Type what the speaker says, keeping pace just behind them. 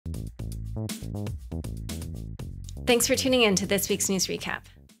Thanks for tuning in to this week's news recap.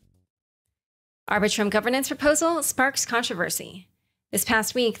 Arbitrum governance proposal sparks controversy. This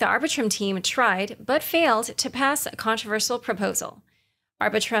past week, the Arbitrum team tried but failed to pass a controversial proposal.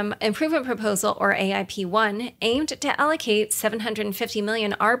 Arbitrum Improvement Proposal, or AIP1, aimed to allocate 750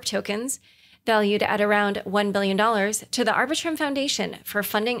 million ARB tokens, valued at around $1 billion, to the Arbitrum Foundation for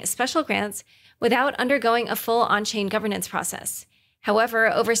funding special grants without undergoing a full on-chain governance process.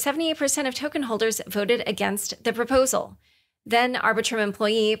 However, over 78% of token holders voted against the proposal. Then Arbitrum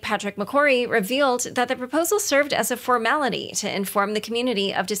employee Patrick McCrory revealed that the proposal served as a formality to inform the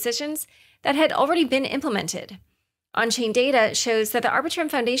community of decisions that had already been implemented. On-chain data shows that the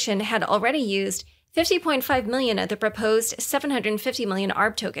Arbitrum Foundation had already used 50.5 million of the proposed 750 million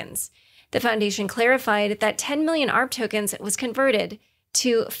ARB tokens. The foundation clarified that 10 million ARB tokens was converted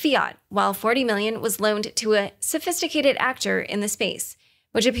to fiat, while 40 million was loaned to a sophisticated actor in the space,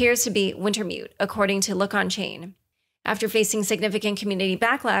 which appears to be Wintermute, according to Look On-Chain. After facing significant community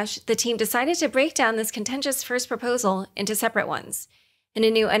backlash, the team decided to break down this contentious first proposal into separate ones. In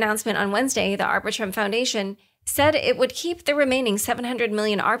a new announcement on Wednesday, the Arbitrum Foundation said it would keep the remaining 700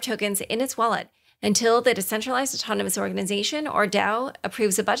 million ARB tokens in its wallet until the Decentralized Autonomous Organization, or DAO,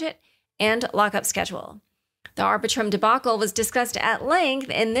 approves a budget and lockup schedule. The Arbitrum debacle was discussed at length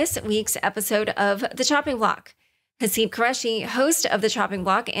in this week's episode of The Chopping Block. Haseeb Qureshi, host of The Chopping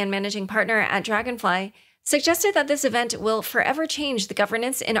Block and managing partner at Dragonfly, suggested that this event will forever change the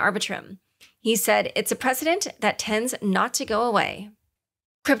governance in Arbitrum. He said it's a precedent that tends not to go away.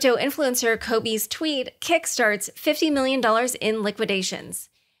 Crypto influencer Kobe's tweet kickstarts $50 million in liquidations.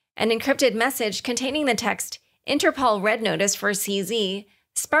 An encrypted message containing the text, "Interpol Red Notice for CZ,"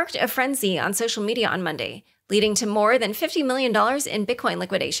 sparked a frenzy on social media on Monday, leading to more than $50 million in Bitcoin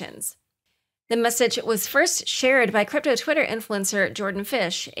liquidations. The message was first shared by crypto Twitter influencer Jordan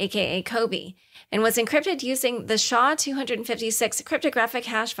Fish, aka Kobe, and was encrypted using the SHA-256 cryptographic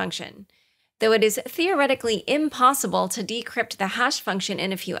hash function. Though it is theoretically impossible to decrypt the hash function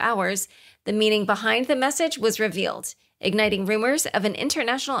in a few hours, the meaning behind the message was revealed, igniting rumors of an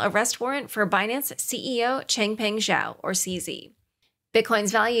international arrest warrant for Binance CEO Changpeng Zhao, or CZ.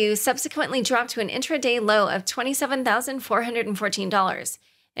 Bitcoin's value subsequently dropped to an intraday low of $27,414,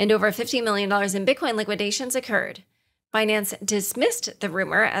 and over $50 million in Bitcoin liquidations occurred. Binance dismissed the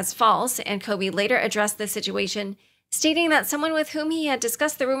rumor as false, and Kobe later addressed the situation, stating that someone with whom he had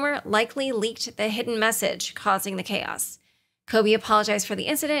discussed the rumor likely leaked the hidden message, causing the chaos. Kobe apologized for the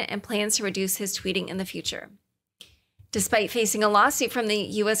incident and plans to reduce his tweeting in the future. Despite facing a lawsuit from the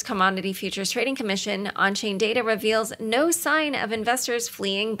U.S. Commodity Futures Trading Commission, on-chain data reveals no sign of investors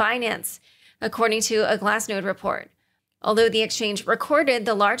fleeing Binance, according to a Glassnode report. Although the exchange recorded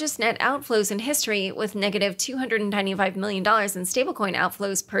the largest net outflows in history with negative $295 million in stablecoin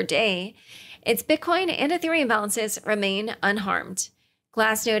outflows per day, its Bitcoin and Ethereum balances remain unharmed.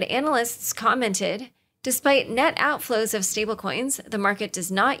 Glassnode analysts commented, "Despite net outflows of stablecoins, the market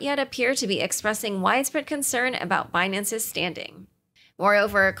does not yet appear to be expressing widespread concern about Binance's standing."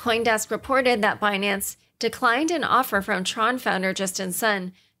 Moreover, CoinDesk reported that Binance declined an offer from Tron founder Justin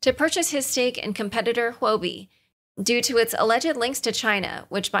Sun to purchase his stake in competitor Huobi, due to its alleged links to China,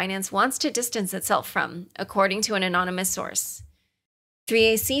 which Binance wants to distance itself from, according to an anonymous source.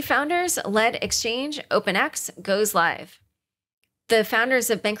 3AC founders led exchange OpenX goes live. The founders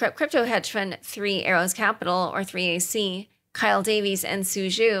of bankrupt crypto hedge fund Three Arrows Capital, or 3AC, Kyle Davies and Su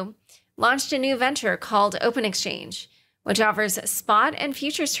Zhu, launched a new venture called OpenExchange, which offers spot and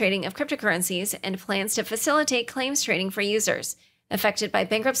futures trading of cryptocurrencies and plans to facilitate claims trading for users affected by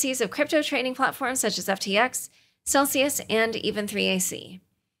bankruptcies of crypto trading platforms such as FTX, Celsius, and even 3AC.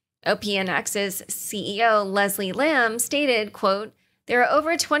 OpenX's CEO Leslie Lam stated, quote, "There are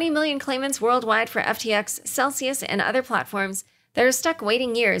over 20 million claimants worldwide for FTX, Celsius, and other platforms that are stuck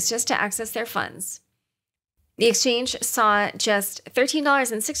waiting years just to access their funds." The exchange saw just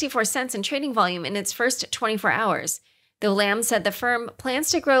 $13.64 in trading volume in its first 24 hours, though Lam said the firm plans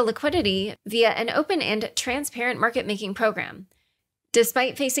to grow liquidity via an open and transparent market-making program.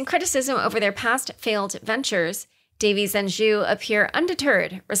 Despite facing criticism over their past failed ventures, Davies and Zhu appear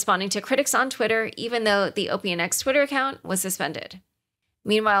undeterred, responding to critics on Twitter even though the OpenX Twitter account was suspended.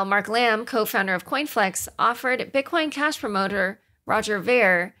 Meanwhile, Mark Lam, co-founder of CoinFlex, offered Bitcoin Cash promoter Roger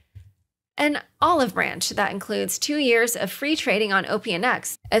Ver an olive branch that includes 2 years of free trading on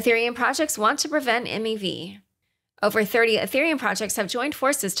OpenX. Ethereum projects want to prevent MEV. Over 30 Ethereum projects have joined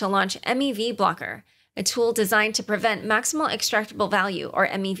forces to launch MEV Blocker, a tool designed to prevent maximal extractable value, or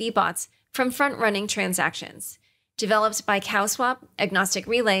MEV bots, from front-running transactions. Developed by CowSwap, Agnostic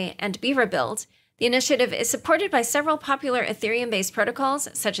Relay, and BeaverBuild, The initiative is supported by several popular Ethereum-based protocols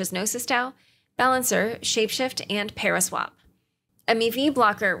such as Gnosis DAO, Balancer, Shapeshift, and Paraswap. MEV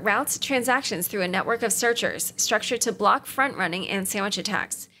Blocker routes transactions through a network of searchers structured to block front-running and sandwich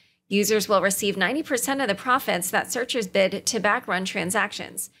attacks. Users will receive 90% of the profits that searchers bid to backrun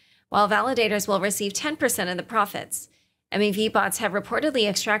transactions, while validators will receive 10% of the profits. MEV bots have reportedly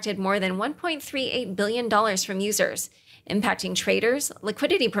extracted more than $1.38 billion from users, impacting traders,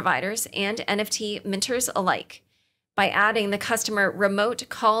 liquidity providers, and NFT minters alike. By adding the customer remote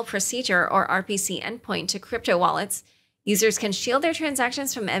call procedure or RPC endpoint to crypto wallets, users can shield their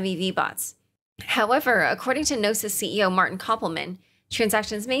transactions from MEV bots. However, according to Gnosis CEO Martin Koppelman,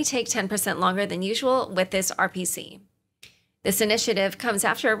 transactions may take 10% longer than usual with this RPC. This initiative comes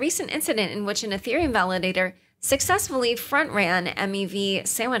after a recent incident in which an Ethereum validator successfully front-ran MEV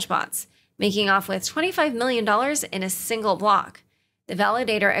sandwich bots, making off with $25 million in a single block. The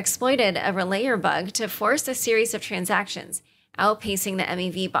validator exploited a relayer bug to force a series of transactions, outpacing the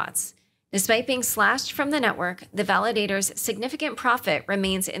MEV bots. Despite being slashed from the network, the validator's significant profit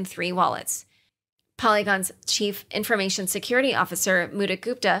remains in 3 wallets. Polygon's Chief Information Security Officer, Mudit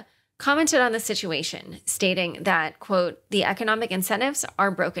Gupta, commented on the situation, stating that, quote, "The economic incentives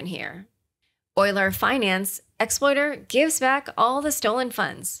are broken here." Euler Finance exploiter gives back all the stolen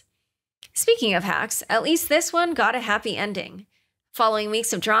funds. Speaking of hacks, at least this one got a happy ending. Following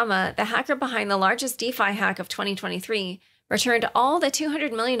weeks of drama, the hacker behind the largest DeFi hack of 2023 returned all the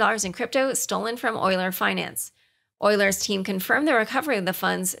 $200 million in crypto stolen from Euler Finance. Euler's team confirmed the recovery of the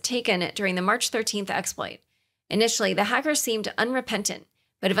funds taken during the March 13th exploit. Initially, the hacker seemed unrepentant,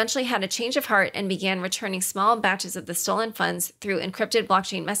 but eventually had a change of heart and began returning small batches of the stolen funds through encrypted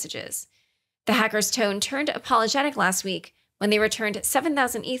blockchain messages. The hacker's tone turned apologetic last week when they returned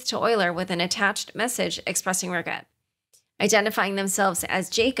 7,000 ETH to Euler with an attached message expressing regret. Identifying themselves as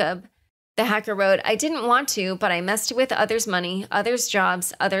Jacob, the hacker wrote, "I didn't want to, but I messed with others' money, others'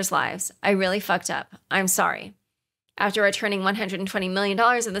 jobs, others' lives. I really fucked up. I'm sorry." After returning $120 million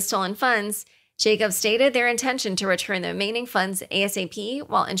of the stolen funds, Jacob stated their intention to return the remaining funds ASAP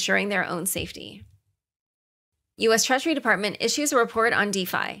while ensuring their own safety. U.S. Treasury Department issues a report on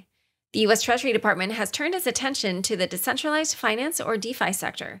DeFi. The U.S. Treasury Department has turned its attention to the decentralized finance or DeFi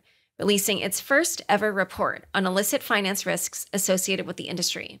sector, releasing its first ever report on illicit finance risks associated with the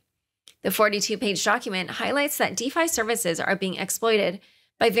industry. The 42-page document highlights that DeFi services are being exploited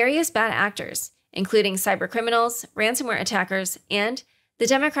by various bad actors, including cybercriminals, ransomware attackers, and the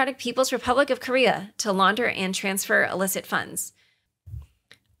Democratic People's Republic of Korea, to launder and transfer illicit funds.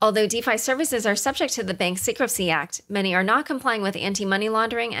 Although DeFi services are subject to the Bank Secrecy Act, many are not complying with anti-money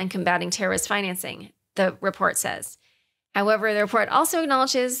laundering and combating terrorist financing, the report says. However, the report also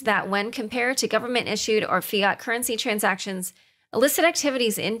acknowledges that when compared to government-issued or fiat currency transactions, illicit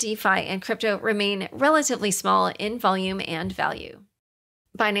activities in DeFi and crypto remain relatively small in volume and value.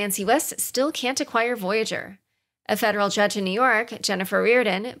 Binance US still can't acquire Voyager. A federal judge in New York, Jennifer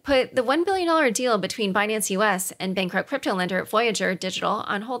Reardon, put the $1 billion deal between Binance US and bankrupt crypto lender Voyager Digital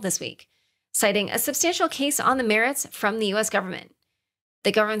on hold this week, citing a substantial case on the merits from the US government.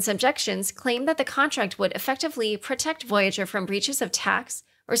 The government's objections claim that the contract would effectively protect Voyager from breaches of tax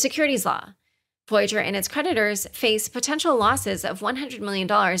or securities law. Voyager and its creditors face potential losses of $100 million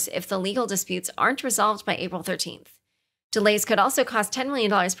if the legal disputes aren't resolved by April 13th. Delays could also cost $10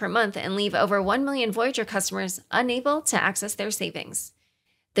 million per month and leave over 1 million Voyager customers unable to access their savings.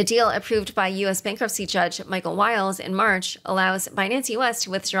 The deal, approved by U.S. bankruptcy judge Michael Wiles in March, allows Binance US to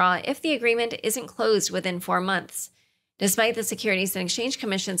withdraw if the agreement isn't closed within 4 months. Despite the Securities and Exchange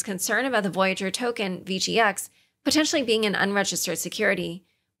Commission's concern about the Voyager token, VGX, potentially being an unregistered security,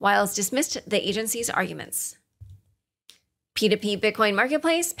 Wiles dismissed the agency's arguments. P2P Bitcoin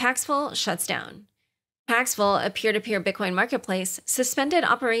marketplace, Paxful, shuts down. Paxful, a peer-to-peer Bitcoin marketplace, suspended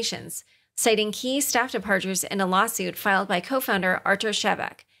operations, citing key staff departures in a lawsuit filed by co-founder Artur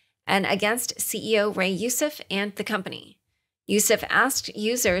Shabak and against CEO Ray Youssef and the company. Youssef asked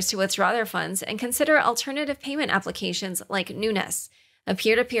users to withdraw their funds and consider alternative payment applications like Nunes, a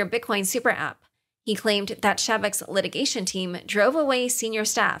peer-to-peer Bitcoin super app. He claimed that Shabak's litigation team drove away senior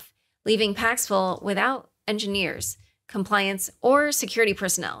staff, leaving Paxful without engineers, compliance, or security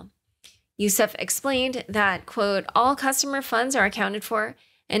personnel. Youssef explained that, quote, all customer funds are accounted for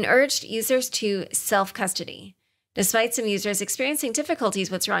and urged users to self-custody. Despite some users experiencing difficulties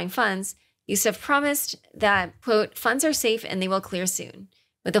withdrawing funds, Youssef promised that, quote, funds are safe and they will clear soon.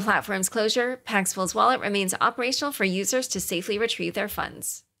 With the platform's closure, Paxful's wallet remains operational for users to safely retrieve their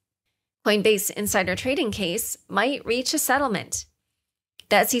funds. Coinbase insider trading case might reach a settlement.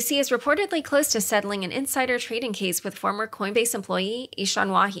 The SEC is reportedly close to settling an insider trading case with former Coinbase employee Ishan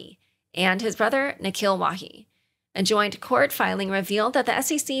Wahi, and his brother, Nikhil Wahi. A joint court filing revealed that the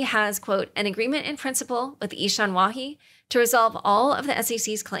SEC has, quote, an agreement in principle with Ishan Wahi to resolve all of the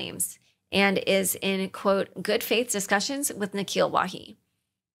SEC's claims and is in, quote, good faith discussions with Nikhil Wahi.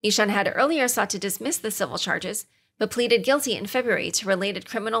 Ishan had earlier sought to dismiss the civil charges, but pleaded guilty in February to related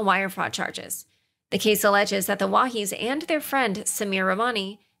criminal wire fraud charges. The case alleges that the Wahis and their friend Samir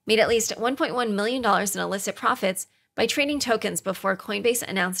Ramani made at least $1.1 million in illicit profits by trading tokens before Coinbase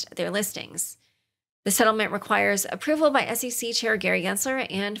announced their listings. The settlement requires approval by SEC Chair Gary Gensler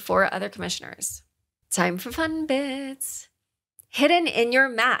and 4 other commissioners. Time for fun bits. Hidden in your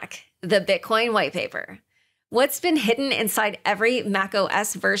Mac, the Bitcoin white paper. What's been hidden inside every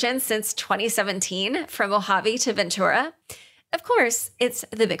macOS version since 2017, from Mojave to Ventura? Of course, it's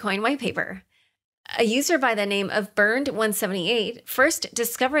the Bitcoin white paper. A user by the name of Burned178 first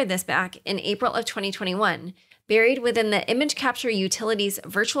discovered this back in April of 2021, buried within the image capture utility's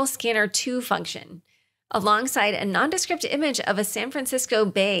Virtual Scanner 2 function. Alongside a nondescript image of a San Francisco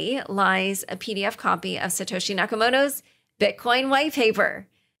bay lies a PDF copy of Satoshi Nakamoto's Bitcoin white paper.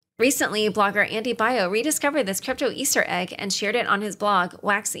 Recently, blogger Andy Bio rediscovered this crypto Easter egg and shared it on his blog,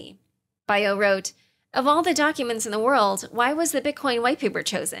 Waxy. Bio wrote, of all the documents in the world, why was the Bitcoin white paper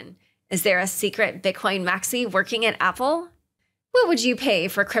chosen? Is there a secret Bitcoin maxi working at Apple? What would you pay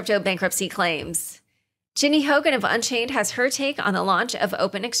for crypto bankruptcy claims? Ginny Hogan of Unchained has her take on the launch of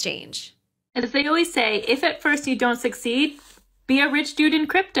Open Exchange. As they always say, if at first you don't succeed, be a rich dude in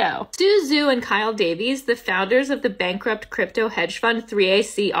crypto. Stu Zhu and Kyle Davies, the founders of the bankrupt crypto hedge fund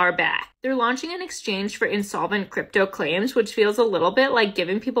 3AC, are back. They're launching an exchange for insolvent crypto claims, which feels a little bit like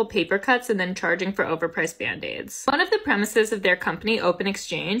giving people paper cuts and then charging for overpriced band-aids. One of the premises of their company, Open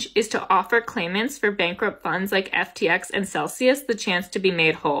Exchange, is to offer claimants for bankrupt funds like FTX and Celsius the chance to be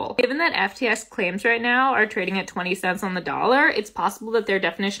made whole. Given that FTX claims right now are trading at 20 cents on the dollar, it's possible that their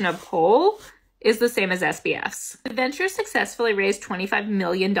definition of whole is the same as SBF's. The venture successfully raised $25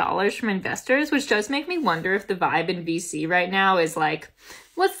 million from investors, which does make me wonder if the vibe in VC right now is like,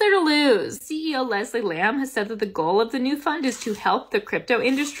 what's there to lose? CEO Leslie Lamb has said that the goal of the new fund is to help the crypto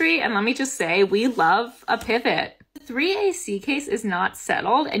industry, and let me just say, we love a pivot. The 3AC case is not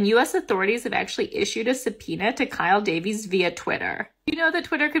settled, and US authorities have actually issued a subpoena to Kyle Davies via Twitter. You know that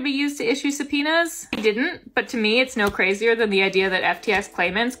Twitter could be used to issue subpoenas? I didn't, but to me it's no crazier than the idea that FTX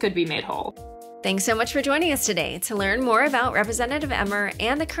claimants could be made whole. Thanks so much for joining us today. To learn more about Representative Emmer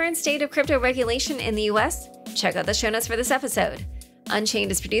and the current state of crypto regulation in the US, check out the show notes for this episode. Unchained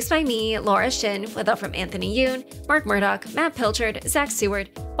is produced by me, Laura Shin, with help from Anthony Yoon, Mark Murdoch, Matt Pilchard, Zach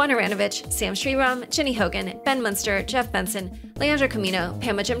Seward, Juan Aranovich, Sam Sriram, Ginny Hogan, Ben Munster, Jeff Benson, Leandro Camino,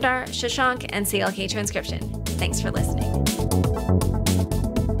 Pam Majumdar, Shashank, and CLK Transcription. Thanks for listening.